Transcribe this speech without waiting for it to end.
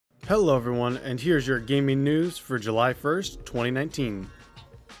Hello everyone, and here's your gaming news for July 1st, 2019.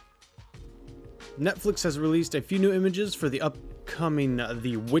 Netflix has released a few new images for the upcoming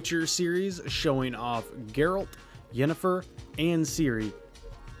The Witcher series, showing off Geralt, Yennefer, and Ciri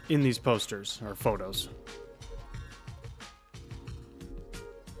in these posters, or photos.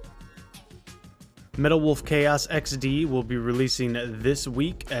 Metal Wolf Chaos XD will be releasing this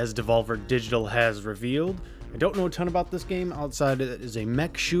week, as Devolver Digital has revealed. I don't know a ton about this game outside it is a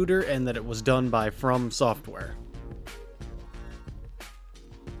mech shooter and that it was done by From Software.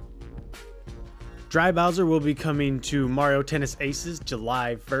 Dry Bowser will be coming to Mario Tennis Aces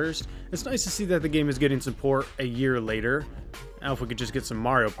July 1st. It's nice to see that the game is getting support a year later. Now if we could just get some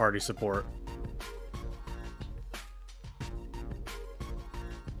Mario Party support.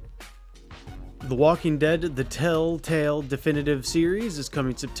 The Walking Dead, the Telltale Definitive Series is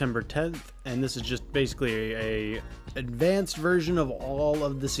coming September 10th, and this is just basically a advanced version of all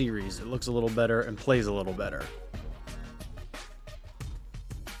of the series. It looks a little better and plays a little better.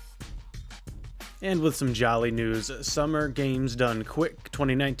 And with some jolly news, Summer Games Done Quick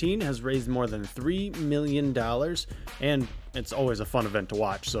 2019 has raised more than $3 million, and it's always a fun event to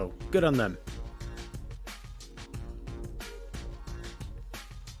watch, so good on them.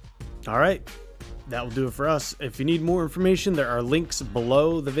 Alright. That will do it for us. If you need more information, there are links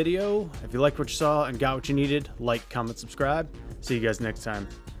below the video. If you liked what you saw and got what you needed, like, comment, subscribe. See you guys next time.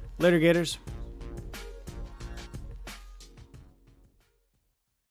 Later, Gators.